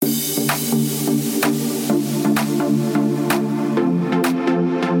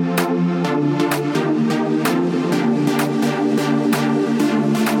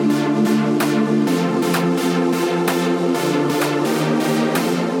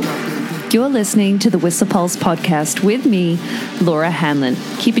You're listening to the Whistler Pulse podcast with me, Laura Hanlon,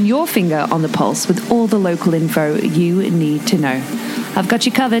 keeping your finger on the pulse with all the local info you need to know. I've got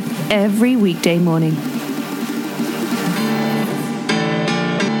you covered every weekday morning.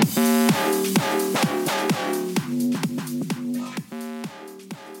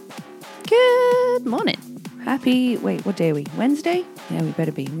 Good morning. What day are we? Wednesday? Yeah, we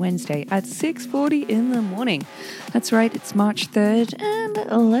better be Wednesday at 6:40 in the morning. That's right, it's March 3rd,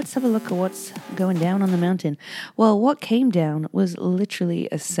 and let's have a look at what's going down on the mountain. Well, what came down was literally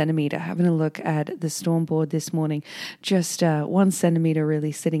a centimeter. Having a look at the storm board this morning, just 1 centimeter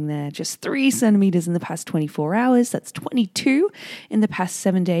really sitting there, just 3 centimeters in the past 24 hours. That's 22 in the past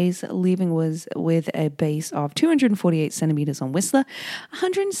 7 days. Leaving was with a base of 248 centimeters on Whistler,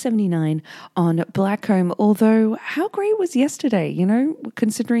 179 on Blackcomb. Although, how great was yesterday,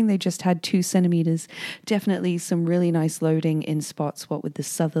 considering they just had 2 centimeters. Definitely some really nice loading in spots, what with the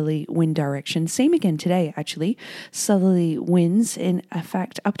southerly wind direction. Same again today, actually. Southerly winds, in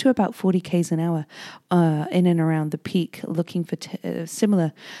fact, up to about 40 k's an hour in and around the peak, looking for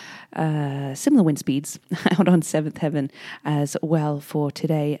similar wind speeds out on 7th Heaven as well for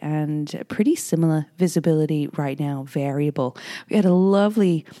today, and pretty similar visibility right now, variable. We had a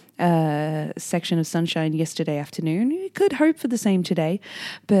lovely section of sunshine yesterday afternoon. You could hope for the same today,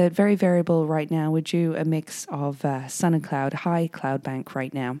 but very variable right now. We're due a mix of sun and cloud, high cloud bank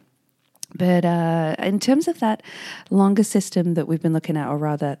right now. But in terms of that longer system that we've been looking at, or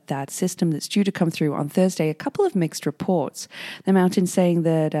rather that system that's due to come through on Thursday, a couple of mixed reports. The mountain saying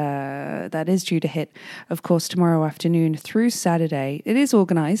that that is due to hit, of course, tomorrow afternoon through Saturday. It is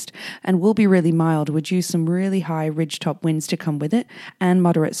organized and will be really mild. We're due some really high ridgetop winds to come with it and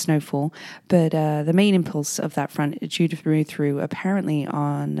moderate snowfall. But the main impulse of that front is due to move through apparently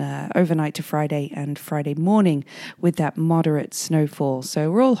on overnight to Friday and Friday morning with that moderate snowfall. So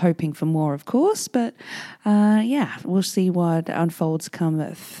we're all hoping for more, of course, but we'll see what unfolds come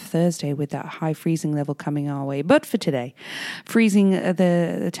Thursday with that high freezing level coming our way. But for today, freezing,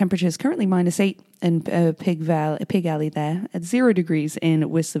 the temperature is currently -8 in Pig Alley there at 0 degrees in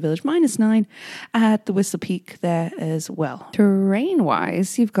Whistler Village, -9 at the Whistler Peak there as well.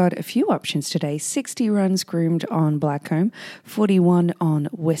 Terrain-wise, you've got a few options today. 60 runs groomed on Blackcomb, 41 on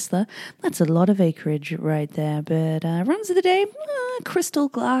Whistler. That's a lot of acreage right there, but runs of the day, Crystal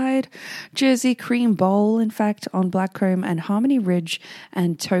Glide, Jersey Cream Bowl, in fact, on Blackcomb, and Harmony Ridge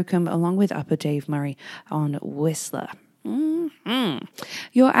and Tokum, along with Upper Dave Murray on Whistler.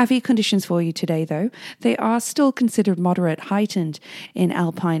 Your AVI conditions for you today, though, they are still considered moderate, heightened in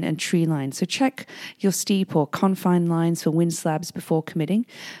alpine and tree line. So check your steep or confine lines for wind slabs before committing.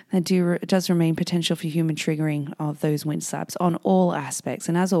 There does remain potential for human triggering of those wind slabs on all aspects.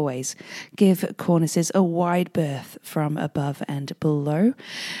 And as always, give cornices a wide berth from above and below.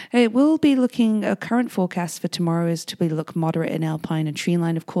 It will be looking, a current forecast for tomorrow is to be look moderate in alpine and tree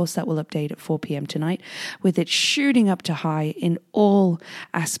line. Of course, that will update at 4 p.m. tonight, with it shooting up to high in all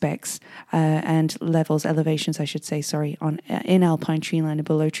aspects and levels, elevations, I should say, in alpine tree line and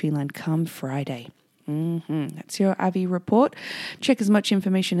below tree line come Friday. That's your AVI report. Check as much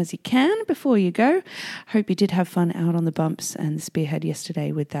information as you can before you go. Hope you did have fun out on the bumps and the spearhead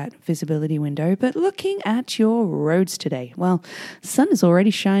yesterday with that visibility window. But looking at your roads today, well, sun is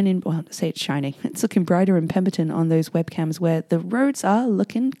already shining. Well, I say it's shining. It's looking brighter in Pemberton on those webcams where the roads are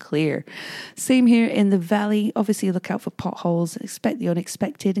looking clear. Same here in the valley. Obviously, look out for potholes. Expect the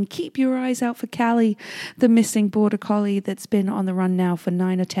unexpected, and keep your eyes out for Callie, the missing border collie that's been on the run now for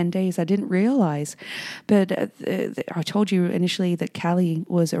 9 or 10 days. I didn't realize. But I told you initially that Callie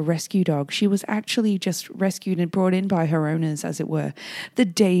was a rescue dog. She was actually just rescued and brought in by her owners, as it were, the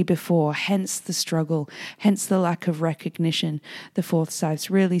day before, hence the struggle, hence the lack of recognition. The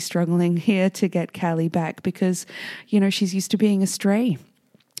Forsyths really struggling here to get Callie back because, she's used to being a stray.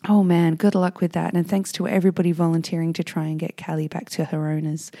 Oh man, good luck with that. And thanks to everybody volunteering to try and get Callie back to her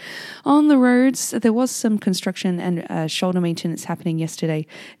owners. On the roads, there was some construction and shoulder maintenance happening yesterday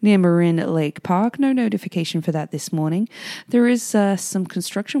near Marin Lake Park. No notification for that this morning. There is some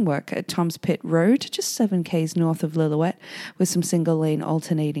construction work at Tom's Pit Road, just 7 k's north of Lillooet, with some single lane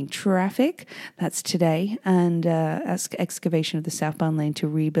alternating traffic. That's today. And excavation of the southbound lane to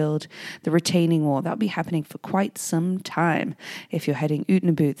rebuild the retaining wall. That'll be happening for quite some time if you're heading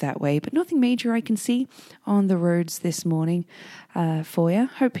Utenaboot that way, but nothing major I can see on the roads this morning for you.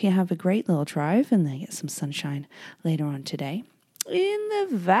 Hope you have a great little drive and then get some sunshine later on today. In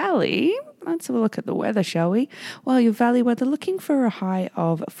the valley, let's have a look at the weather, shall we? Well, your valley weather looking for a high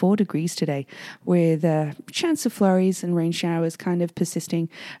of 4 degrees today, with a chance of flurries and rain showers kind of persisting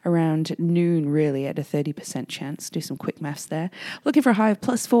around noon, really, at a 30% chance. Do some quick maths there. Looking for a high of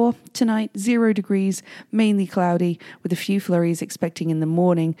 +4 tonight, 0 degrees, mainly cloudy, with a few flurries expecting in the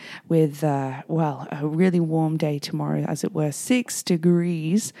morning, with, a really warm day tomorrow, as it were, 6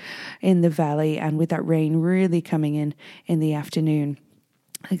 degrees in the valley, and with that rain really coming in the afternoon.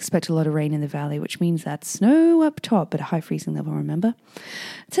 I expect a lot of rain in the valley, which means that snow up top, but a high freezing level, remember.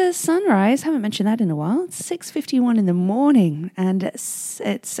 To sunrise, haven't mentioned that in a while. It's 6:51 in the morning, and it's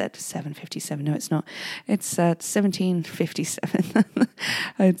at 7:57. No, it's not. It's at 17:57.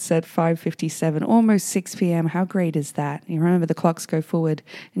 It's at 5:57, almost 6 p.m. How great is that? You remember the clocks go forward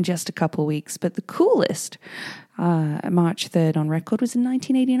in just a couple weeks, but the coolest March 3rd on record was in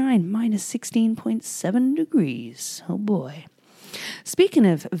 1989, minus 16.7 degrees. Oh boy. Speaking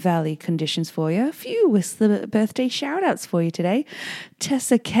of valley conditions for you, a few Whistler birthday shout-outs for you today.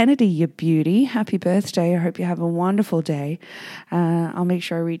 Tessa Kennedy, you beauty. Happy birthday. I hope you have a wonderful day. I'll make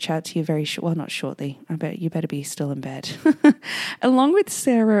sure I reach out to you not shortly. I bet you better be still in bed. Along with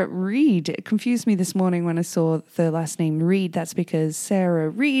Sarah Reed. It confused me this morning when I saw the last name Reed. That's because Sarah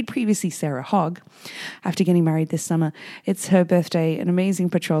Reed, previously Sarah Hogg, after getting married this summer, it's her birthday. An amazing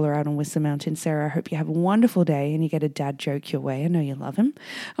patroller out on Whistler Mountain. Sarah, I hope you have a wonderful day and you get a dad joke your way. I know you love him.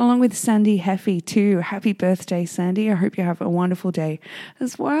 Along with Sandy Heffy too. Happy birthday, Sandy. I hope you have a wonderful day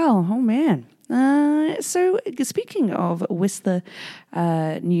as well. Oh man. So speaking of Whistler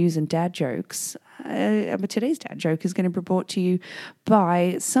news and dad jokes, today's dad joke is going to be brought to you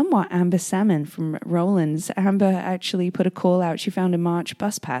by somewhat Amber Salmon from Roland's. Amber actually put a call out. She found a March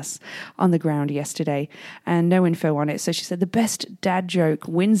bus pass on the ground yesterday and no info on it. So she said the best dad joke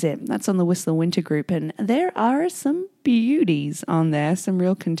wins it. That's on the Whistler Winter Group. And there are some beauties on there, some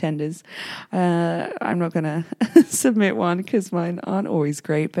real contenders. I'm not going to submit one because mine aren't always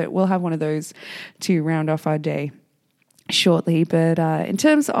great, but we'll have one of those to round off our day shortly. But in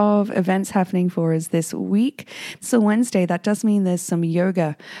terms of events happening for us this week, so Wednesday, that does mean there's some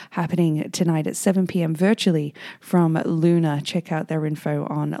yoga happening tonight at 7 p.m. virtually from Luna. Check out their info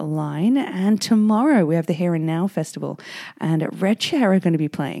online. And tomorrow we have the Here and Now Festival and Red Chair are going to be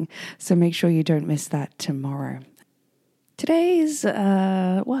playing. So make sure you don't miss that tomorrow. Today's,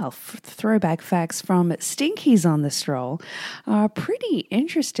 throwback facts from Stinkies on the Stroll are pretty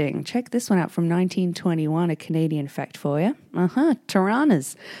interesting. Check this one out from 1921, a Canadian fact for you.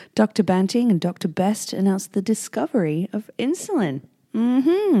 Tirana's. Dr. Banting and Dr. Best announced the discovery of insulin.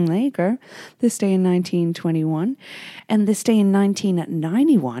 There you go. This day in 1921. And this day in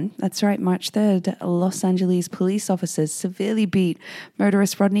 1991, that's right, March 3rd, Los Angeles police officers severely beat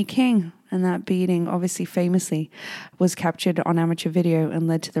motorist Rodney King. And that beating, obviously famously, was captured on amateur video and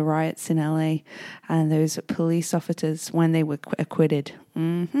led to the riots in LA and those police officers when they were acquitted.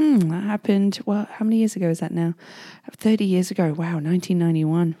 That happened, how many years ago is that now? 30 years ago. Wow,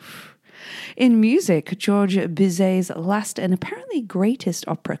 1991. In music, George Bizet's last and apparently greatest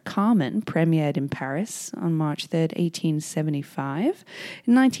opera, Carmen, premiered in Paris on March 3rd, 1875.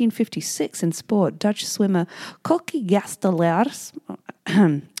 In 1956, in sport, Dutch swimmer Koki Gastelers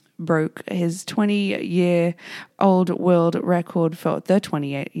broke his 20-year-old world record for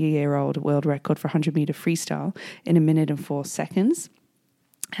 100-meter freestyle in 1 minute and 4 seconds.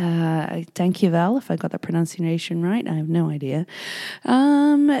 Thank you, Val, if I got that pronunciation right. I have no idea.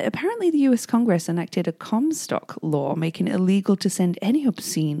 Apparently, the U.S. Congress enacted a Comstock law making it illegal to send any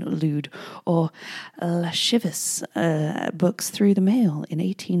obscene, lewd, or lascivious books through the mail in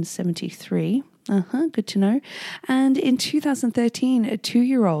 1873. Good to know. And in 2013, a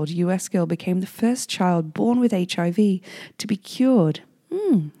 2-year-old U.S. girl became the first child born with HIV to be cured.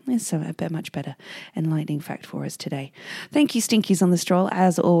 It's a much better enlightening fact for us today. Thank you, Stinkies on the Stroll,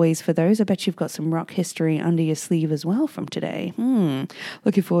 as always, for those. I bet you've got some rock history under your sleeve as well from today.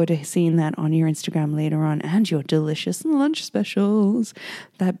 Looking forward to seeing that on your Instagram later on and your delicious lunch specials.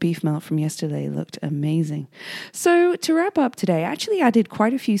 That beef melt from yesterday looked amazing. So to wrap up today, I actually added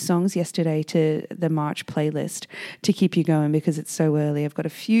quite a few songs yesterday to the March playlist to keep you going because it's so early. I've got a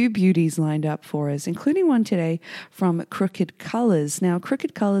few beauties lined up for us, including one today from Crooked Colours. Now,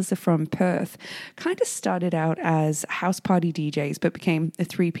 Crooked Colours are from Perth. Kind of started out as house party DJs, but became a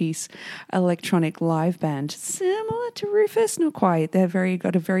 3-piece electronic live band. Similar to Rufus, not quite. They've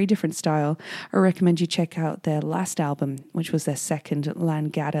got a very different style. I recommend you check out their last album, which was their second,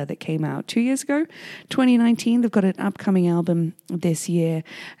 Langata, that came out 2 years ago, 2019. They've got an upcoming album this year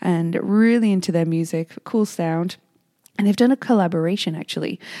and really into their music. Cool sound. And they've done a collaboration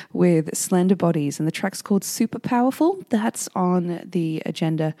actually with Slender Bodies, and the track's called Super Powerful. That's on the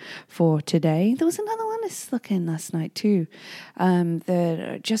agenda for today. There was another one I was looking last night too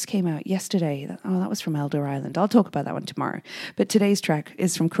that just came out yesterday. Oh, that was from Elder Island. I'll talk about that one tomorrow. But today's track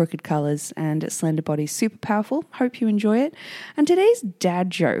is from Crooked Colors and Slender Bodies, Super Powerful. Hope you enjoy it. And today's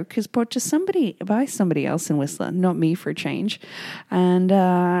dad joke is brought to by somebody else in Whistler, not me for a change. And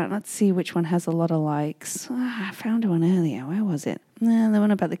let's see which one has a lot of likes. I found one earlier. Where was it? The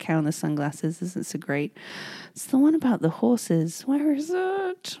one about the cow and the sunglasses isn't so great. It's the one about the horses. Where is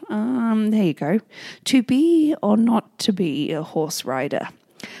it? There you go. To be or not to be a horse rider?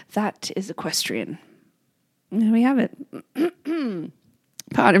 That is equestrian. There we have it.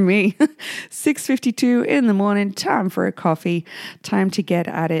 Pardon me. 6:52 in the morning, time for a coffee, time to get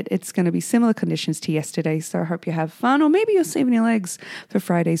at it. It's going to be similar conditions to yesterday, so I hope you have fun, or maybe you're saving your legs for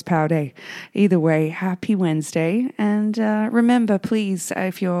Friday's Power Day. Either way, happy Wednesday, and remember, please,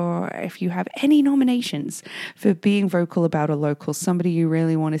 if you have any nominations for being vocal about a local, somebody you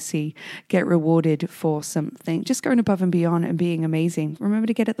really want to see get rewarded for something, just going above and beyond and being amazing, remember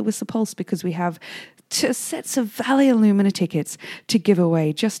to get at the Whistler Pulse, because we have 2 sets of Valley Illumina tickets to give away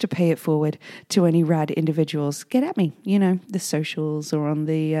just to pay it forward to any rad individuals. Get at me, the socials or on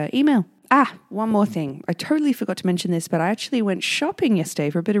the email. One more thing. I totally forgot to mention this, but I actually went shopping yesterday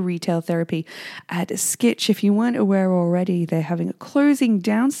for a bit of retail therapy at Skitch. If you weren't aware already, they're having a closing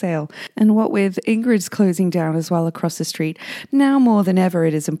down sale. And what with Ingrid's closing down as well across the street, now more than ever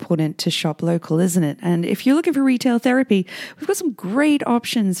it is important to shop local, isn't it? And if you're looking for retail therapy, we've got some great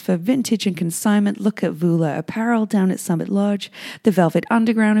options for vintage and consignment. Look at Vula Apparel down at Summit Lodge, the Velvet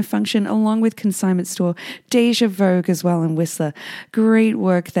Underground in Function, along with consignment store Deja Vogue as well in Whistler. Great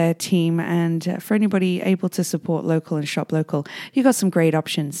work there, team. And for anybody able to support local and shop local, you got some great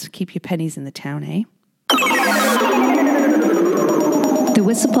options. Keep your pennies in the town, eh? The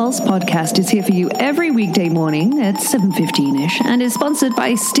Whistler Pulse podcast is here for you every weekday morning at 7:15ish and is sponsored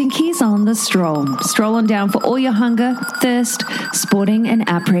by Stinkies on the Stroll. Stroll on down for all your hunger, thirst, sporting and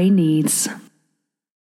après needs.